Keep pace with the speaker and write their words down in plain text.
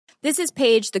This is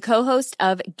Paige, the co-host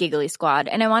of Giggly Squad,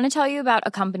 and I want to tell you about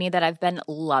a company that I've been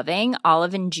loving,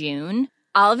 Olive & June.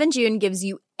 Olive & June gives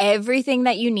you everything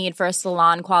that you need for a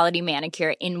salon-quality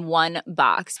manicure in one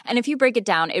box. And if you break it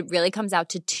down, it really comes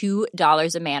out to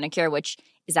 $2 a manicure, which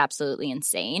is absolutely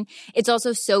insane. It's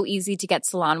also so easy to get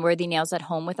salon-worthy nails at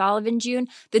home with Olive & June.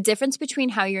 The difference between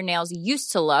how your nails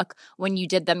used to look when you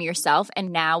did them yourself and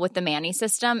now with the Mani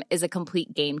system is a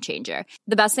complete game changer.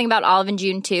 The best thing about Olive &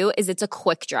 June, too, is it's a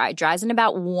quick dry. Dries in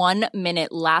about 1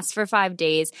 minute, lasts for 5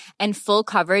 days, and full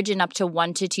coverage in up to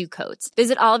 1 to 2 coats.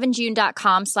 Visit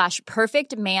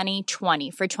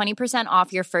oliveandjune.com/perfectmani20 for 20%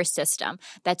 off your first system.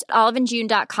 That's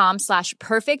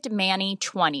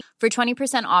oliveandjune.com/perfectmani20 for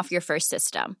 20% off your first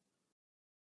system.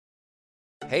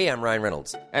 Hey, I'm Ryan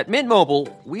Reynolds. At Mint Mobile,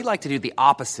 we like to do the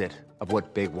opposite of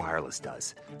what Big Wireless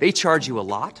does. They charge you a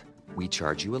lot, we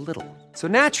charge you a little. So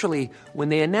naturally, when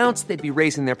they announced they'd be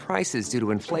raising their prices due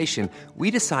to inflation,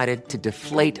 we decided to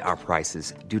deflate our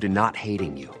prices due to not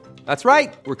hating you. That's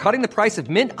right. We're cutting the price of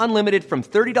Mint Unlimited from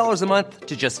 $30 a month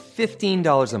to just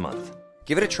 $15 a month.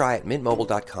 Give it a try at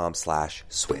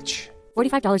mintmobile.com/switch.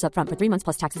 $45 up front for 3 months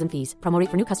plus taxes and fees. Promo rate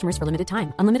for new customers for limited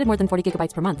time. Unlimited more than 40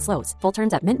 gigabytes per month. Slows full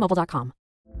terms at mintmobile.com.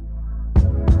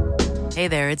 Hey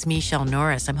there, it's Michelle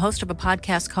Norris. I'm host of a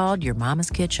podcast called Your Mama's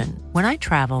Kitchen. When I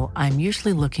travel, I'm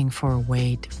usually looking for a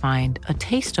way to find a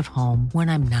taste of home when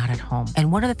I'm not at home.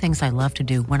 And one of the things I love to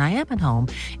do when I am at home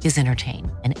is entertain.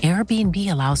 And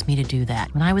Airbnb allows me to do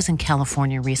that. When I was in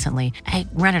California recently, I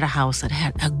rented a house that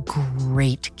had a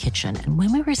great kitchen. And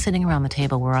when we were sitting around the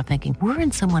table, we were all thinking, we're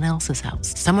in someone else's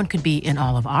house. Someone could be in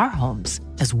all of our homes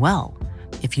as well.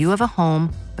 If you have a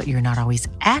home, but you're not always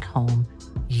at home,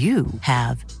 you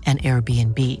have an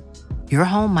Airbnb. Your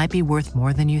home might be worth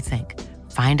more than you think.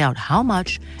 Find out how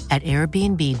much at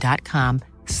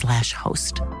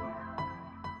airbnb.com/host.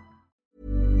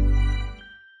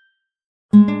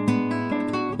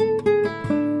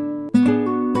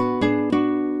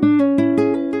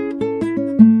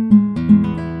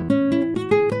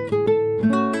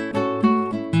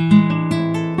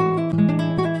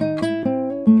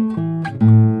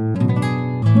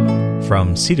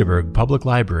 From Cedarburg Public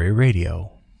Library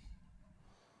Radio.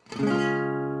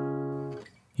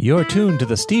 You're tuned to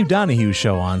the Steve Donahue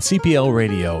Show on CPL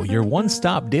Radio, your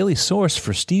one-stop daily source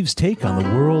for Steve's take on the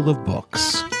world of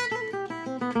books.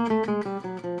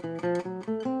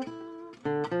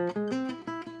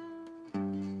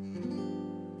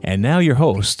 And now your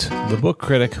host, the book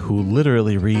critic who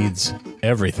literally reads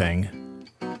everything,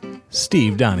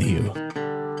 Steve Donahue.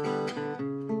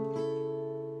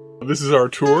 This is our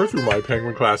tour through my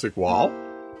Penguin Classic wall,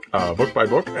 book by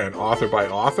book and author by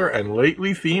author, and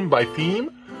lately, theme by theme.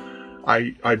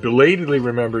 I belatedly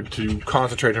remembered to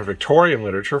concentrate on Victorian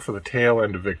literature for the tail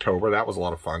end of Victober. That was a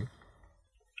lot of fun.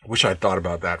 Wish I'd thought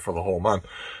about that for the whole month.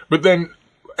 But then,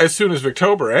 as soon as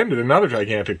Victober ended, another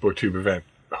gigantic BookTube event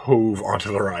hove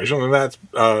onto the horizon, and that's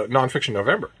Nonfiction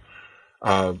November.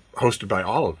 Hosted by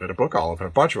Olive at a Book Olive and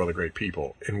a bunch of other great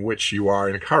people, in which you are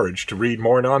encouraged to read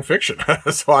more nonfiction.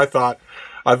 So I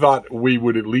thought we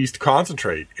would at least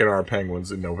concentrate in our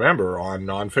Penguins in November on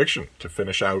nonfiction to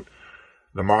finish out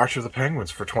the March of the Penguins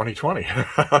for 2020.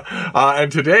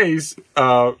 And today's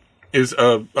is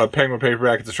a Penguin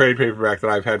paperback. It's a trade paperback that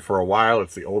I've had for a while.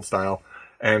 It's the old style,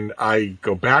 and I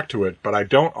go back to it, but I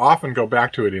don't often go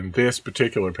back to it in this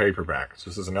particular paperback.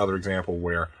 So this is another example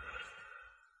where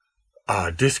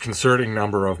a disconcerting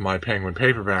number of my Penguin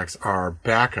paperbacks are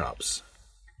backups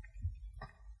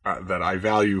that I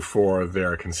value for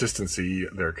their consistency,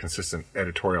 their consistent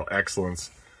editorial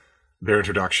excellence, their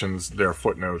introductions, their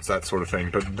footnotes, that sort of thing.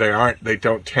 But they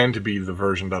don't tend to be the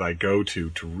version that I go to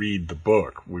read the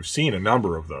book. We've seen a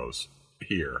number of those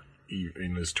here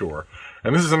in this tour.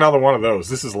 And this is another one of those.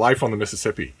 This is Life on the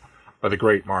Mississippi by the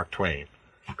great Mark Twain.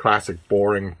 Classic,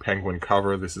 boring Penguin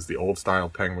cover. This is the old style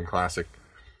Penguin Classic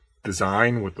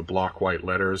design with the block white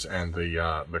letters and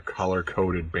the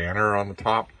color-coded banner on the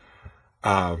top.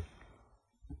 Don't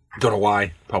know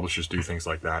why publishers do things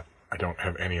like that. I don't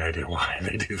have any idea why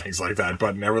they do things like that,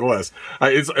 but nevertheless,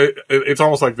 it's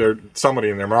almost like somebody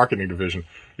in their marketing division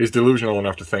is delusional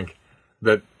enough to think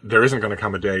that there isn't going to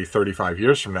come a day 35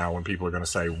 years from now when people are going to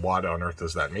say, what on earth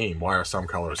does that mean? Why are some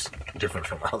colors different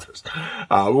from others?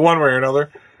 One way or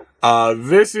another.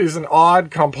 This is an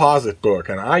odd composite book,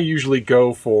 and I usually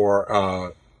go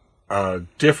for a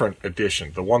different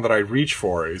edition. The one that I reach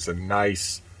for is a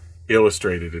nice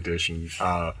illustrated edition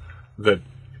that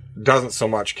doesn't so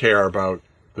much care about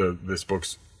this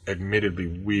book's admittedly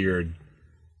weird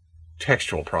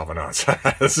textual provenance.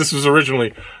 This was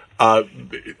originally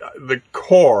the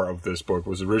core of this book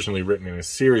was originally written in a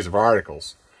series of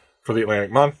articles for the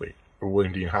Atlantic Monthly, where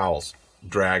William Dean Howells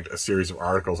dragged a series of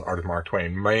articles out of Mark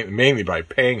Twain, mainly by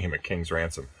paying him a king's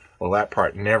ransom. Well, that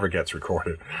part never gets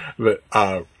recorded. But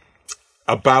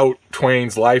about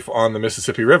Twain's life on the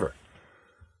Mississippi River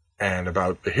and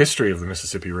about the history of the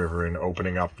Mississippi River and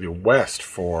opening up the West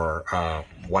for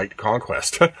white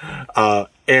conquest.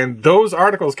 And those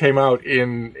articles came out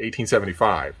in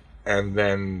 1875. And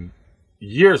then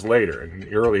years later, in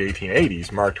the early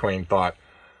 1880s, Mark Twain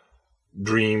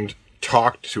dreamed,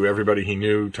 talked to everybody he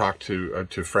knew, talked to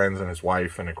friends and his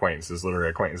wife and acquaintances, literary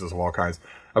acquaintances of all kinds,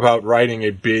 about writing a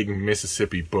big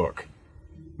Mississippi book.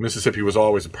 Mississippi was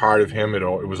always a part of him. It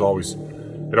always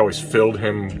filled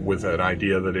him with an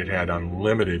idea that it had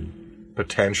unlimited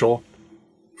potential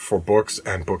for books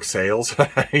and book sales.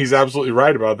 He's absolutely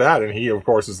right about that, and he, of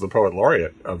course, is the poet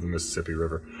laureate of the Mississippi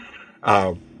River.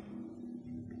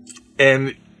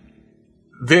 And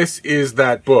this is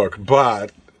that book,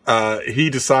 but he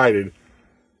decided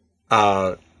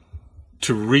to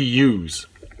reuse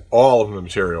all of the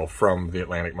material from the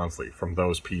Atlantic Monthly, from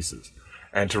those pieces,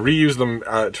 and to reuse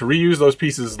those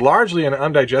pieces largely in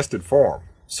undigested form.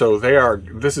 So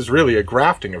this is really a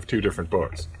grafting of two different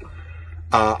books.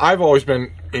 I've always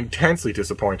been intensely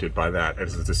disappointed by that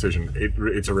as a decision.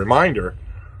 It's a reminder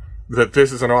that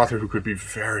this is an author who could be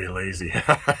very lazy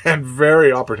and very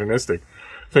opportunistic,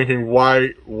 thinking,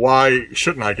 why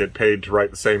shouldn't I get paid to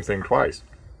write the same thing twice?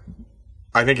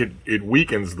 I think it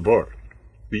weakens the book.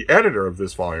 The editor of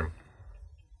this volume,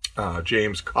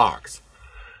 James Cox,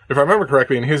 if I remember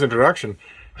correctly, in his introduction,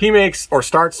 he makes or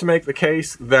starts to make the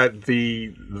case that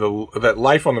that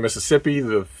Life on the Mississippi,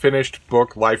 the finished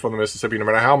book Life on the Mississippi, no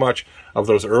matter how much of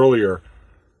those earlier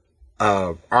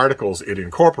articles it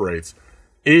incorporates,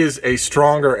 is a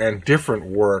stronger and different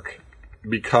work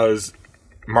because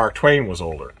Mark Twain was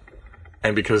older,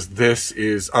 and because this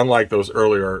is, unlike those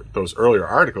earlier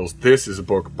articles, this is a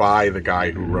book by the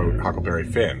guy who wrote Huckleberry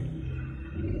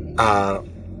Finn,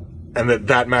 and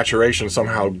that maturation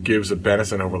somehow gives a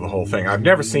benison over the whole thing. I've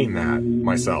never seen that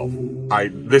myself.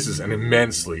 This is an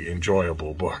immensely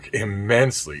enjoyable book,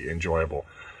 immensely enjoyable.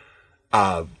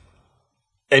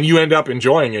 And you end up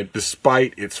enjoying it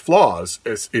despite its flaws,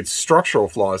 its structural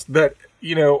flaws, that,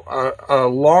 a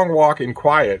long walk in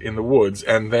quiet in the woods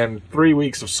and then 3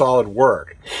 weeks of solid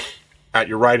work at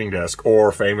your writing desk,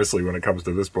 or famously, when it comes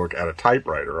to this book, at a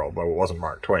typewriter, although it wasn't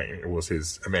Mark Twain, it was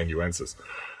his amanuensis.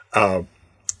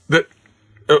 That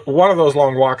one of those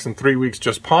long walks and 3 weeks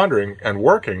just pondering and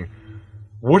working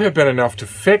would have been enough to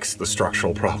fix the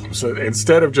structural problems. So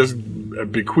instead of just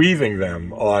bequeathing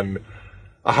them on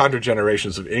 100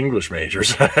 generations of English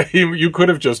majors, you could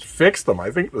have just fixed them. I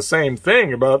think the same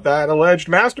thing about that alleged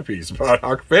masterpiece about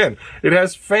Huck Finn. It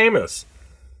has famous,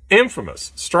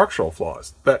 infamous structural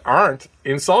flaws that aren't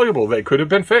insoluble. They could have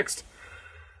been fixed.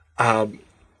 But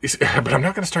I'm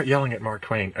not going to start yelling at Mark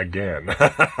Twain again.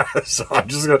 So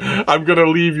I'm going to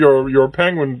leave your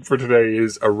penguin for today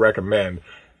is a recommend.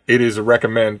 It is a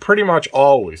recommend pretty much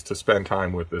always to spend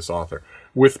time with this author,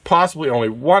 with possibly only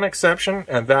one exception,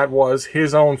 and that was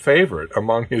his own favorite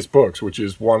among his books, which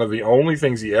is one of the only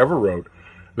things he ever wrote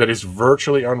that is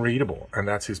virtually unreadable, and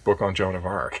that's his book on Joan of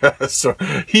Arc. So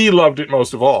he loved it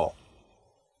most of all.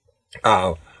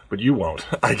 But you won't,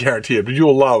 I guarantee it. But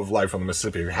you'll love Life on the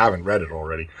Mississippi if you haven't read it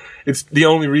already. It's the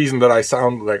only reason that I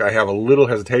sound like I have a little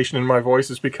hesitation in my voice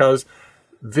is because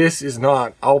this is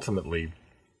not ultimately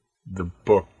the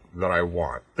book that I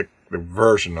want, the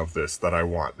version of this that I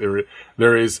want.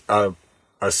 There is a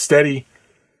steady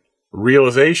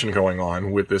realization going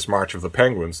on with this March of the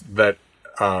Penguins that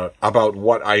about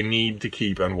what I need to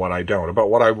keep and what I don't, about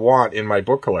what I want in my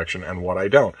book collection and what I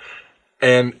don't.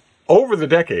 And over the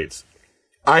decades,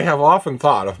 I have often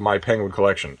thought of my Penguin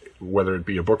collection, whether it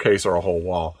be a bookcase or a whole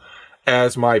wall,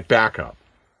 as my backup.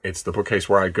 It's the bookcase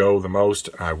where I go the most,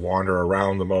 and I wander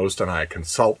around the most, and I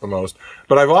consult the most.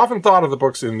 But I've often thought of the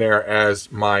books in there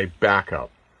as my backup.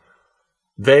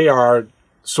 They are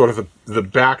sort of the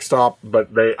backstop,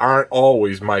 but they aren't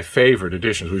always my favorite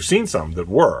editions. We've seen some that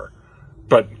were,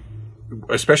 but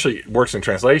especially works in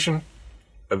translation.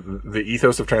 The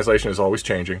ethos of translation is always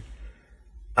changing.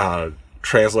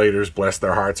 Translators, bless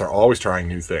their hearts, are always trying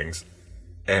new things.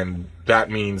 And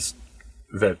that means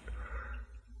that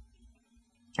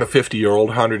a 50-year-old,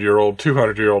 100-year-old,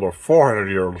 200-year-old, or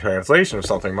 400-year-old translation of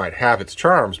something might have its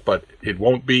charms, but it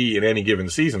won't be in any given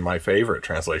season my favorite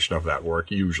translation of that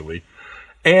work, usually.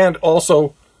 And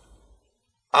also,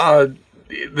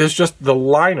 there's just the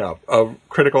lineup of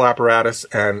critical apparatus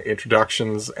and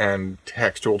introductions and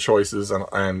textual choices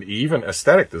and even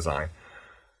aesthetic design.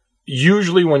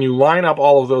 Usually when you line up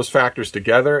all of those factors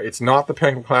together, it's not the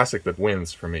Penguin Classic that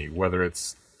wins for me, whether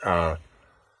it's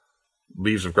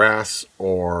Leaves of Grass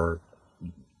or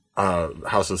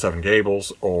House of the Seven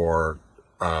Gables or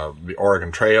the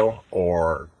Oregon Trail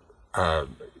or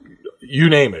you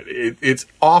name it. It's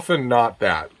often not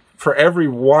that. For every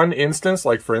one instance,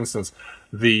 like for instance,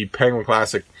 the Penguin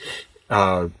Classic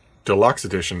deluxe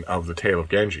edition of The Tale of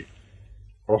Genji.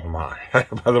 Oh my,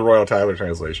 by the Royal Tyler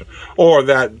translation. Or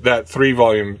that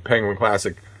 3-volume Penguin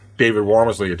Classic David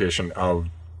Wormersley edition of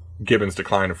Gibbon's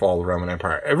Decline and Fall of the Roman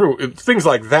Empire. Things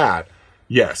like that,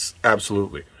 yes,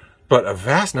 absolutely. But a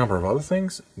vast number of other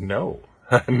things, no.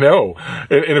 No.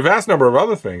 In a vast number of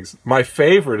other things, my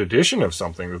favorite edition of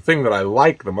something, the thing that I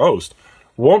like the most,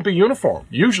 won't be uniform.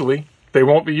 Usually, they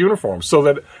won't be uniform. So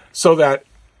that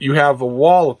you have a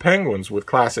wall of penguins with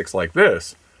classics like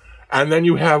this, and then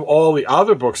you have all the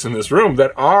other books in this room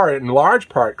that are, in large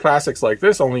part, classics like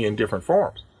this, only in different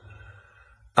forms.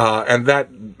 And that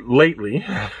lately,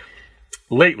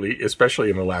 especially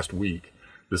in the last week,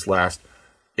 this last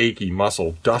achy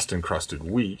muscle, dust-encrusted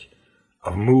week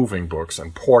of moving books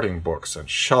and porting books and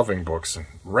shoving books and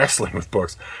wrestling with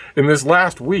books, in this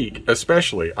last week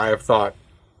especially, I have thought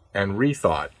and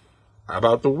rethought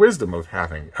about the wisdom of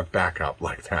having a backup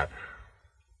like that.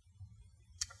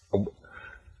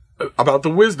 About the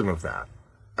wisdom of that.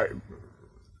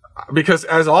 Because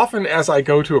as often as I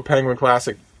go to a Penguin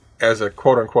Classic as a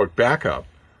quote-unquote backup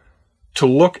to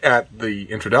look at the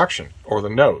introduction or the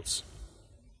notes,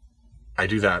 I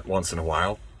do that once in a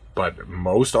while, but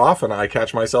most often I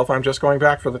catch myself, I'm just going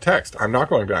back for the text. I'm not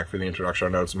going back for the introduction or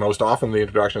notes. Most often the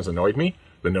introductions annoyed me.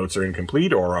 The notes are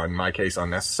incomplete or, in my case,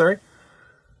 unnecessary.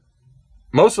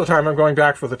 Most of the time I'm going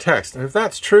back for the text. And if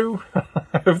that's true,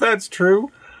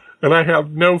 and I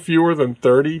have no fewer than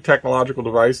 30 technological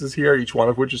devices here, each one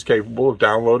of which is capable of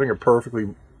downloading a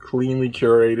perfectly cleanly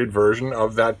curated version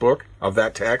of that book, of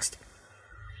that text,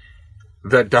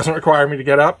 that doesn't require me to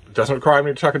get up, doesn't require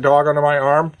me to tuck a dog under my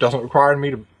arm, doesn't require me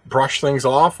to brush things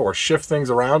off or shift things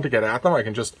around to get at them. I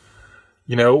can just,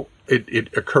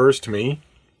 it occurs to me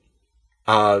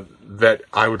that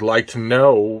I would like to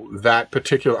know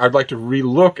I'd like to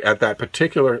relook at that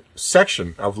particular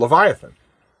section of Leviathan.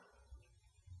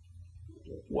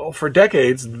 Well, for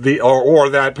decades,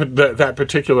 that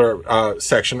particular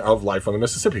section of Life on the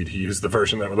Mississippi, to use the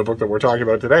version of the book that we're talking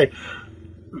about today,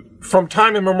 from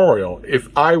time immemorial, if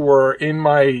I were in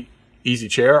my easy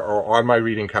chair or on my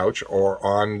reading couch or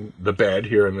on the bed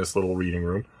here in this little reading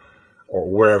room or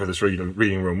wherever this reading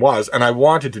room was, and I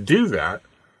wanted to do that,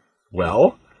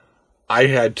 well, I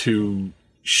had to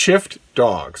shift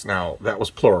dogs. Now, that was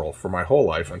plural for my whole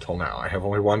life until now. I have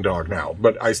only one dog now,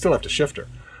 but I still have to shift her.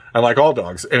 And like all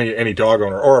dogs, any dog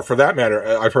owner, or for that matter,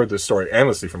 I've heard this story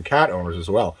endlessly from cat owners as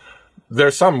well.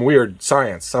 There's some weird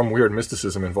science, some weird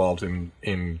mysticism involved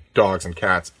in dogs and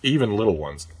cats, even little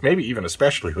ones, maybe even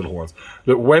especially little ones,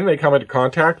 that when they come into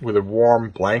contact with a warm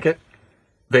blanket,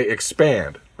 they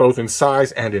expand, both in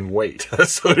size and in weight.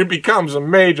 So it becomes a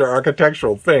major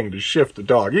architectural thing to shift a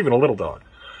dog, even a little dog.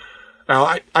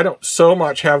 Now, I don't so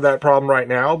much have that problem right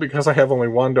now because I have only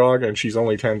one dog and she's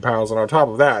only 10 pounds. And on top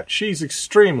of that, she's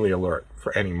extremely alert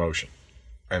for any motion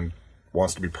and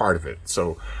wants to be part of it.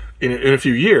 So in a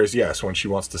few years, yes, when she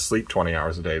wants to sleep 20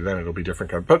 hours a day, then it'll be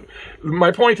different. But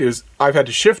my point is, I've had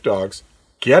to shift dogs,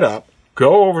 get up,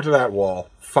 go over to that wall,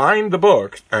 find the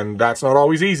book, and that's not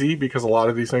always easy because a lot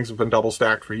of these things have been double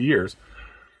stacked for years,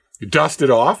 dust it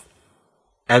off,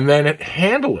 and then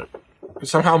handle it.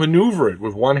 Somehow maneuver it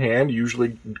with one hand,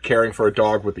 usually caring for a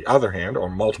dog with the other hand, or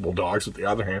multiple dogs with the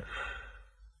other hand.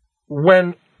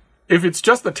 If it's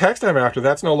just the text I'm after,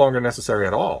 that's no longer necessary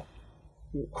at all.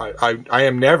 I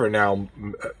am never now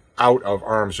out of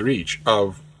arm's reach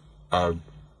of a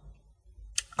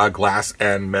glass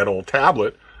and metal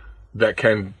tablet that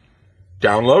can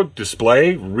download,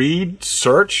 display, read,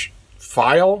 search,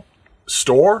 file,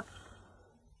 store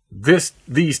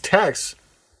these texts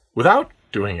without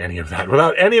doing any of that,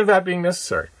 without any of that being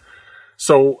necessary.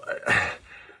 So,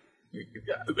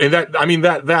 and that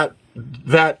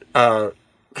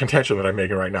contention that I'm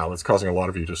making right now that's causing a lot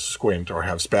of you to squint or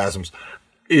have spasms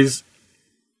is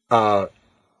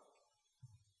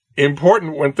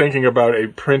important when thinking about a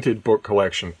printed book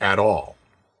collection at all,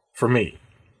 for me.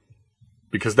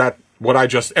 Because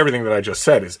everything that I just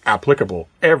said is applicable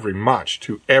every much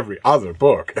to every other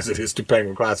book as it is to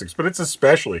Penguin Classics, but it's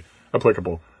especially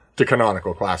applicable to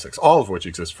canonical classics, all of which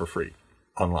exist for free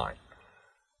online.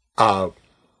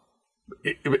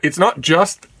 It's not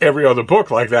just every other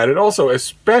book like that. It also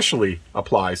especially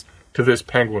applies to this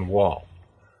Penguin Wall.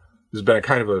 There's been a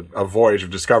kind of a voyage of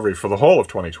discovery for the whole of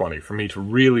 2020 for me to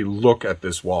really look at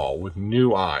this wall with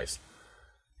new eyes.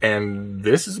 And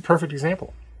this is a perfect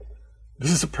example.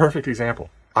 This is a perfect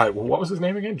example. What was his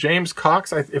name again? James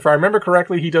Cox. If I remember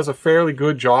correctly, he does a fairly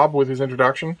good job with his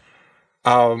introduction,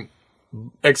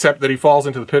 except that he falls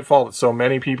into the pitfall that so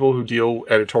many people who deal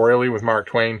editorially with Mark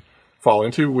Twain fall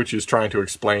into, which is trying to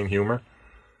explain humor.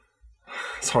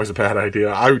 It's always a bad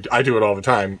idea. I do it all the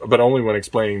time, but only when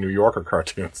explaining New Yorker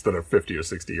cartoons that are 50 or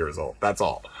 60 years old. That's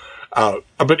all.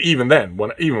 But even then,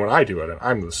 when I do it, and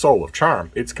I'm the soul of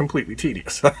charm, it's completely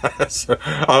tedious.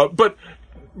 But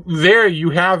there you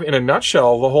have, in a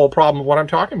nutshell, the whole problem of what I'm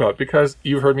talking about, because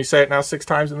you've heard me say it now 6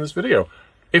 times in this video,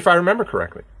 if I remember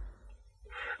correctly.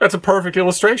 That's a perfect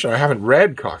illustration. I haven't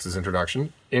read Cox's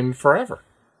introduction in forever.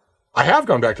 I have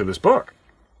gone back to this book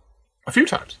a few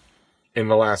times in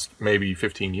the last maybe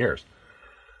 15 years.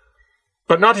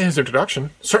 But not to his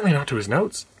introduction, certainly not to his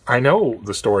notes. I know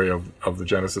the story of the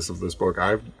genesis of this book.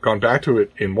 I've gone back to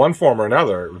it in one form or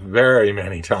another very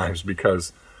many times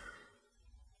because,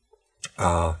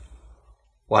 I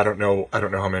don't know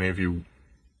how many of you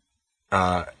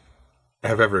have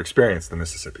ever experienced the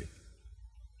Mississippi.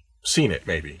 Seen it,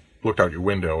 maybe. Looked out your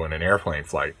window in an airplane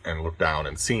flight and looked down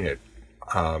and seen it.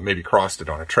 Maybe crossed it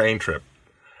on a train trip.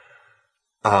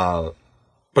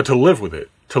 But to live with it,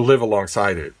 to live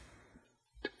alongside it,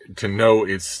 to know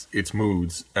its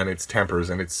moods and its tempers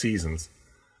and its seasons,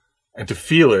 and to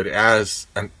feel it as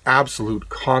an absolute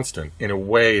constant in a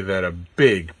way that a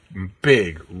big,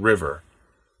 big river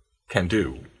can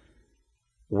do,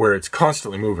 where it's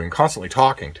constantly moving, constantly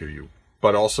talking to you,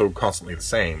 but also constantly the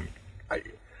same.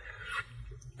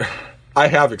 I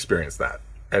have experienced that.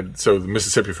 And so the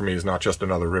Mississippi for me is not just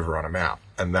another river on a map.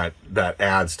 And that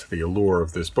adds to the allure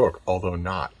of this book, although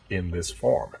not in this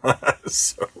form.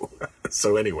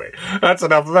 So anyway, that's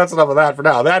enough of that for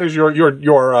now. That is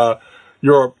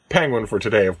your penguin for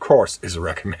today, of course, is a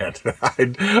recommend.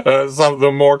 Some of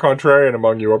the more contrarian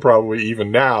among you are probably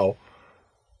even now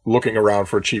looking around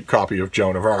for a cheap copy of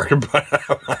Joan of Arc. But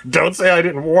don't say I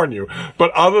didn't warn you.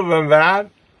 But other than that,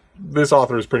 this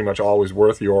author is pretty much always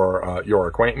worth your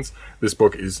acquaintance. This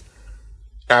book is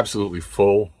absolutely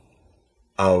full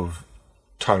of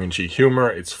tongue-in-cheek humor.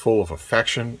 It's full of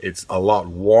affection. It's a lot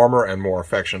warmer and more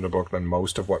affectionate a book than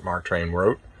most of what Mark Twain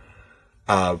wrote.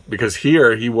 Because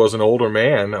here he was an older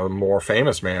man, a more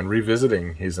famous man,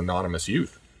 revisiting his anonymous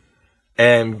youth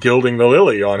and gilding the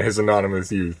lily on his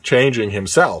anonymous youth, changing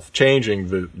himself, changing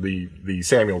the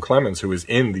Samuel Clemens who is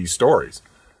in these stories.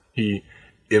 He,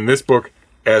 in this book,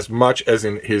 as much as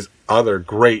in his other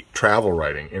great travel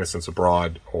writing, Innocents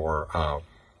Abroad or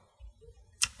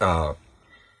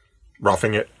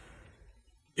Roughing It,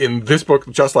 in this book,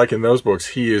 just like in those books,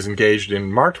 he is engaged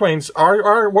in Mark Twain's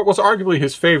what was arguably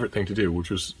his favorite thing to do, which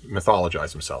was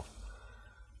mythologize himself,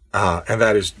 and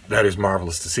that is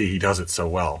marvelous to see. He does it so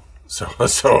well. So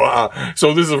this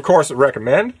is, of course, a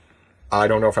recommend. I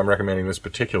don't know if I'm recommending this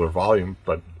particular volume,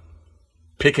 but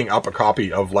picking up a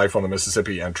copy of Life on the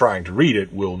Mississippi and trying to read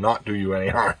it will not do you any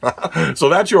harm. So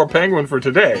that's your penguin for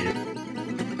today.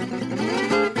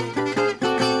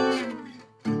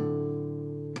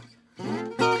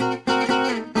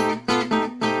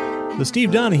 The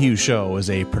Steve Donahue Show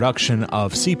is a production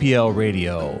of CPL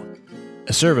Radio,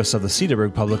 a service of the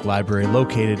Cedarburg Public Library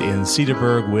located in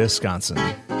Cedarburg, Wisconsin.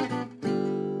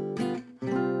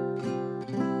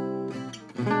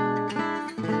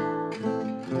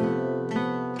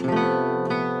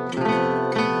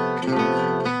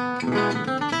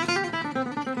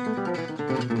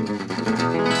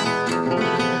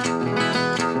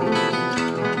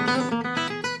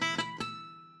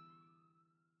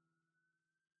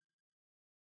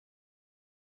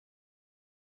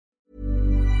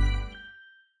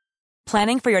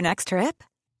 Planning for your next trip?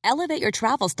 Elevate your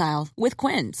travel style with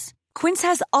Quince. Quince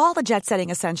has all the jet-setting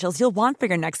essentials you'll want for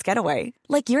your next getaway,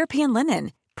 like European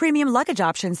linen, premium luggage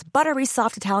options, buttery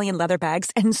soft Italian leather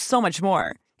bags, and so much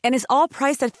more. And is all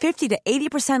priced at 50 to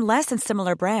 80% less than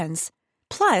similar brands.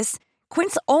 Plus,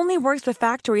 Quince only works with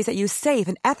factories that use safe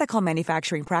and ethical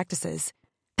manufacturing practices.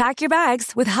 Pack your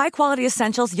bags with high-quality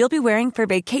essentials you'll be wearing for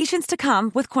vacations to come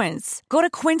with Quince. Go to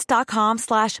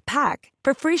quince.com/pack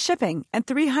for free shipping and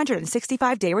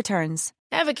 365-day returns.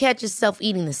 Ever catch yourself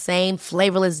eating the same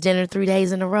flavorless dinner 3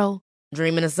 days in a row?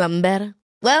 Dreaming of something better?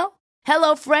 Well,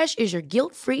 HelloFresh is your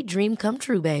guilt-free dream come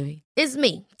true, baby. It's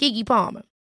me, Keke Palmer.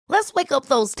 Let's wake up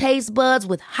those taste buds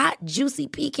with hot, juicy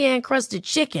pecan-crusted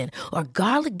chicken or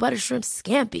garlic butter shrimp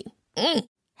scampi.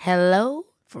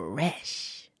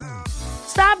 HelloFresh.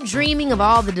 Stop dreaming of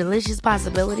all the delicious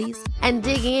possibilities and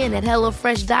dig in at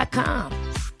HelloFresh.com.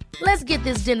 Let's get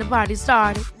this dinner party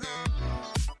started.